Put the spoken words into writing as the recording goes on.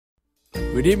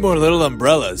We need more little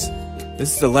umbrellas.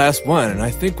 This is the last one, and I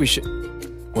think we should...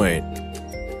 Wait,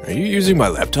 are you using my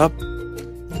laptop?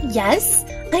 Yes,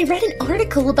 I read an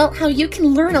article about how you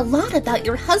can learn a lot about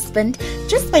your husband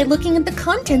just by looking at the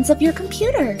contents of your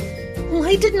computer.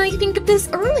 Why didn't I think of this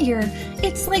earlier?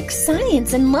 It's like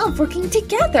science and love working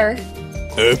together.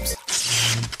 Oops.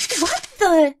 What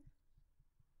the...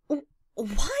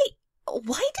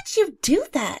 Why did you do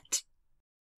that?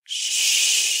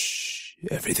 Shh.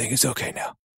 Everything is okay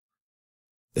now.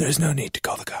 There's no need to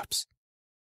call the cops.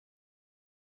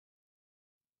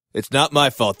 It's not my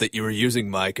fault that you were using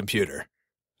my computer.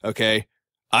 Okay?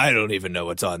 I don't even know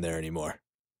what's on there anymore.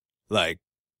 Like,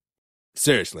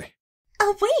 seriously.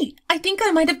 Oh, wait. I think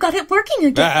I might have got it working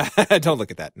again. Don't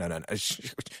look at that. No.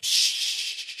 Shh.